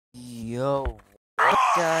Yo, what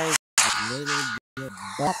guys? Later get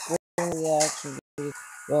back with the reaction video.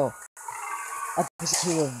 Well,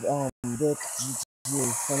 episode 2 of Vik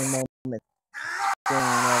GTA funny moment thing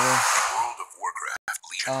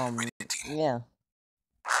yeah.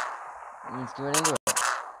 Let's get right into it.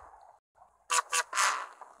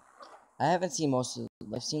 I haven't seen most of it.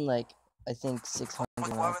 I've seen like I think 600.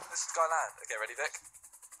 Why would this guy land? Okay, ready, Vic?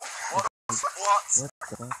 What? What the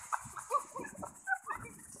fuck?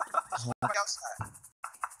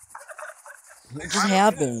 What just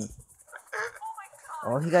happened?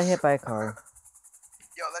 Oh, he got hit by a car.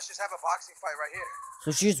 Yo, let's just have a boxing fight right here.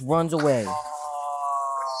 So she just runs away. Oh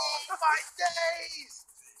my days!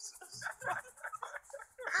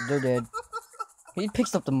 They're dead. He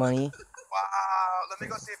picks up the money. Wow, let me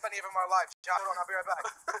go see if any of them are alive. John, I'll be right back.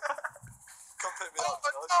 Come pick me up,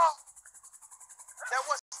 Josh. No. That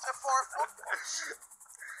wasn't a far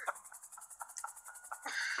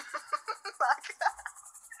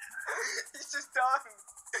He's just done.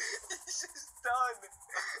 He's just done.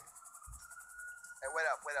 Hey, wait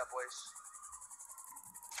up, boys.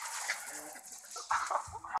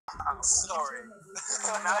 I'm sorry.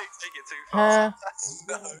 Now you take it too far.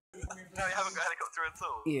 No, you haven't got a helicopter at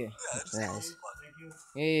all. Yeah. Guys.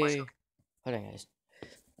 Hey. Hold on, guys.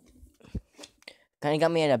 Kinda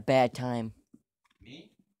got me at a bad time.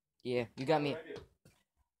 Me? Yeah, you got me.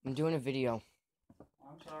 I'm doing a video.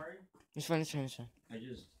 I'm sorry. It's fine.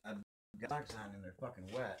 I got box on and they're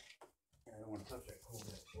fucking wet. I don't want to touch that cold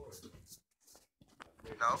sword.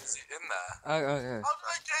 No, is he in there? Okay. I'm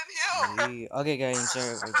making you! Okay, guys, I'm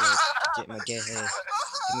sorry. Get my get here.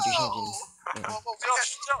 Let me do something. Yeah. Josh!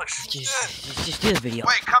 Just do the video.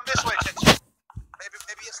 Wait, come this way,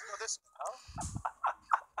 Maybe it's go this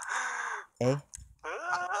way. Hey?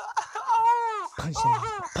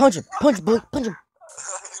 Punch him, bully, punch him.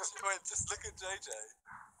 Wait, just look at JJ.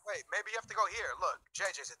 Wait, maybe you have to go here. Look,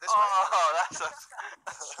 JJ's it this way. Oh, that's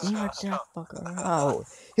Knock that fucker out.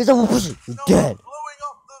 He's a pussy. You're dead. Blowing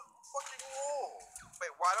up the fucking wall. Wait,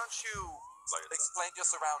 why don't you explain your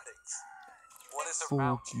surroundings? What is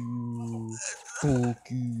around you? Fuck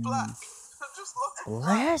you. Black. Just look.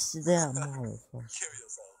 Blast that motherfucker. Kill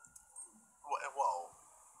yourself. Whoa.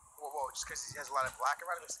 Just because he has a lot of black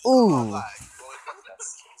around him. Ooh.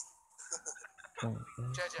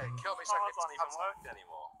 JJ, kill me so I can even work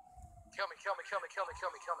anymore. Kill me.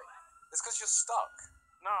 It's because you're stuck.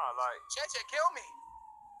 No, JJ, kill me.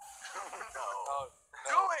 No.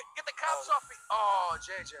 Do it. Get the cops off me. Oh,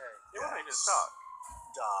 JJ. You weren't even stuck.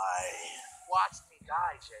 Die. Watch me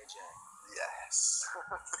die, JJ. Yes.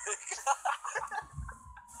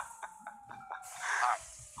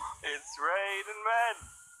 It's raining men.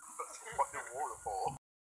 Fucking waterfall.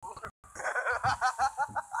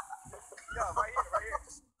 Yo, right here.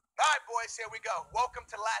 Alright, boys, here we go. Welcome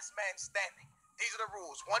to Last Man Standing. These are the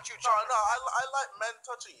rules. Once you jump. No, I like men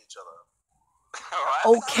touching each other. Alright.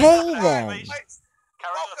 Okay then.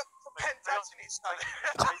 Welcome to men touching each other.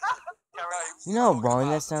 You know how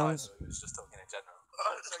wrong that sounds? It's just talking in general.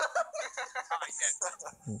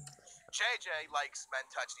 JJ likes men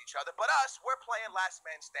touching each other, but us, we're playing Last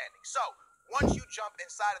Man Standing. So, once you jump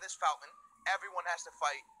inside of this fountain, everyone has to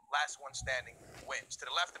fight. Last one standing wins. To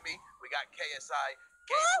the left of me, we got KSI,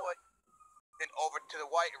 Gamewood. Then over to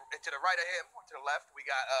the right of him, to the left, we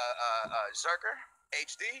got Zerker,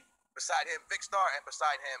 HD. Beside him, Vicstar, and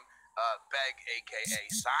beside him, Beg, aka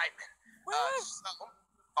Simon. So,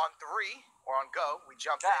 on 3 or on go, we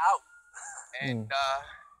jump in. Out. And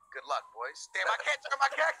good luck, boys. Damn, I can't turn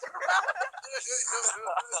my character around.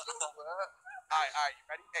 Alright, you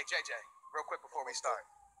ready? Hey, JJ, real quick before we start.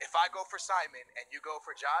 If I go for Simon and you go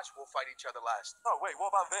for Josh, we'll fight each other last. Oh, wait, what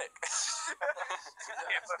about Vic?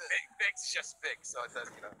 Yeah, but Vic's just Vic, so it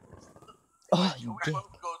doesn't, Oh, you dick.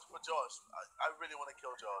 Who goes for Josh? I really want to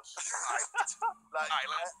kill Josh. Hey,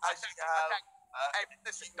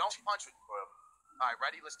 listen, don't punch with him. Alright,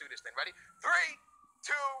 ready? Let's do this then. Ready? 3, 2,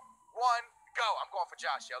 1, go. I'm going for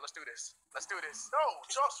Josh, yo. Let's do this. No,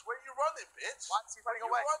 Josh, where you running, bitch? Why is he running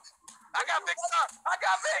away? I got Vic, sir. I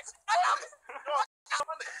got Vic.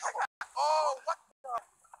 Oh, what?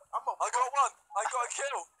 I got one. I got a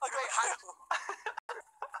kill.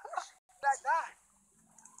 That guy.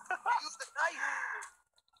 He used the knife.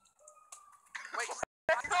 Wait.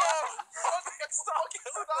 No! Stop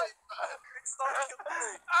killing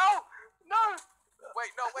me. Ow! No!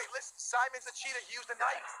 Wait, listen. Simon's a cheater. He used the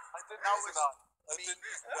knife. I didn't use the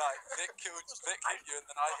knife. Vic hit you and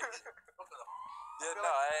then I hit you. Yeah,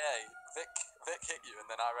 no, hey. Vic hit you and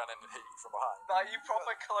then I ran in and hit you from behind. Like, you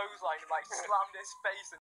proper clothesline him, slammed his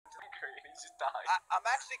face and he just died. I'm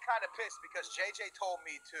actually kind of pissed because JJ told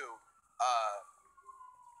me to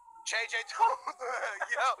JJ, don't.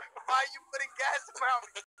 Yo, why are you putting gas around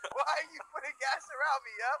me? Why are you putting gas around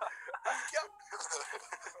me, yo? Yo.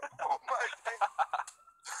 Oh my God.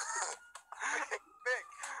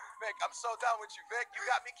 Vic, I'm so done with you, Vic. You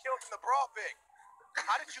got me killed in the brawl, Vic.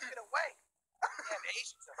 How did you get away? Damn,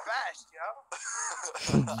 Asians are fast, yo.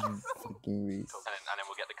 Fucking Reese. And then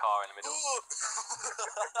we'll get the car in the middle.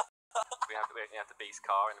 we have the beast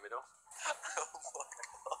car in the middle.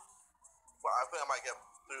 Well, I think I might get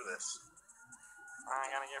through this. I'm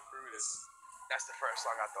gonna get through this. That's the first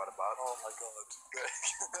song I thought about. Oh my God.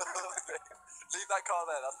 Leave that car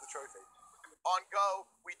there. That's the trophy. On go,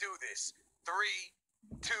 we do this. 3,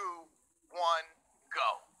 2, 1, go.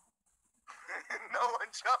 No one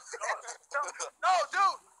jumped in. No,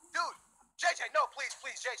 dude. JJ, no, please,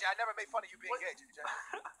 JJ. I never made fun of you being gay, JJ.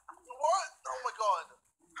 What? Oh my God.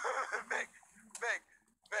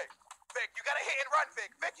 Vic, you gotta hit and run,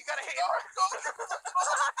 Vic. You gotta hit and run.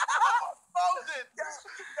 Frozen. Yo,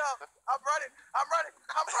 I'm running.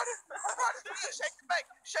 Shake it, Vic.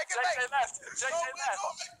 JJ left. JJ left.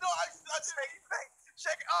 No, I just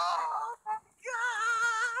Shake it. Oh my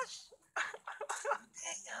gosh.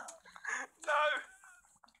 No.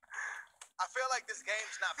 I feel like this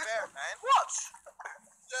game's not fair, man. What?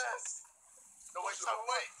 Yes. No, wait.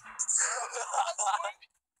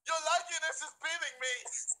 Your lagginess is beating me.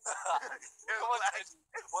 Come on, why are you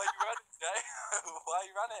running, Jay? Why are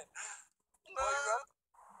you running?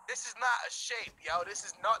 This is not a shape, yo. This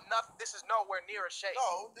is not enough. This is nowhere near a shape.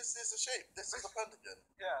 No, this is a shape. This is a pentagon.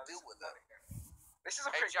 Yeah. Deal with that. This is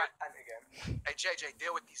a pretty good anti-game. Hey, JJ,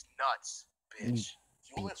 deal with these nuts, bitch.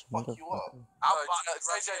 You always fuck you up. I'll No, box you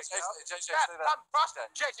right JJ, there, yo. JJ, Stop, say that. stop, cross.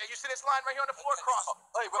 JJ, you see this line right here on the floor? Cross.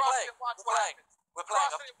 Hey, we're Cross playing. it and watch We're what playing. happens. We're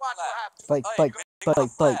playing. Cross it and watch what happens. Fight.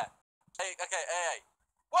 Hey, okay, hey.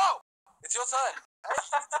 Whoa! It's your turn. Hey,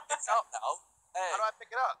 it's up now. Hey, How do I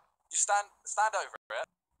pick it up? you stand over it.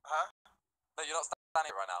 Huh? No, you're not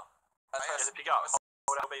standing right now. That's I am. first. Pick up.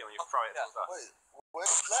 Hold LB when you throw it. Yeah. Wait,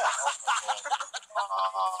 where's that?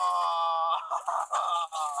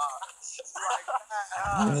 Like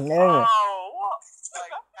that. No. what?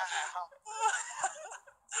 Like that.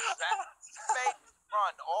 Fake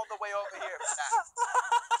run all the way over here for that.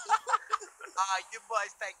 You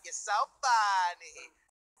boys think you're so funny.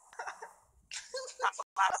 I'm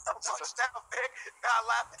laughing so much now, Vic. I'm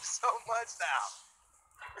laughing so much now.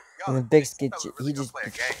 And the big skit, really he gonna just play a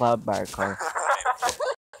gets game. plowed by a car.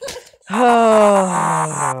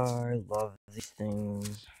 I love these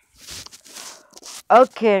things.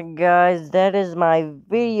 Okay, guys, that is my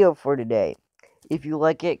video for today. If you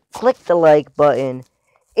like it, click the like button.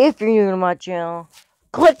 If you're new to my channel,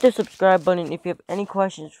 click the subscribe button. If you have any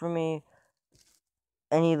questions for me,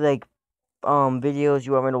 any videos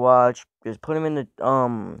you want me to watch, just put them in the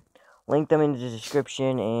link them in the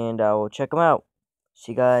description, and I will check them out.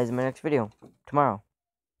 See you guys in my next video tomorrow.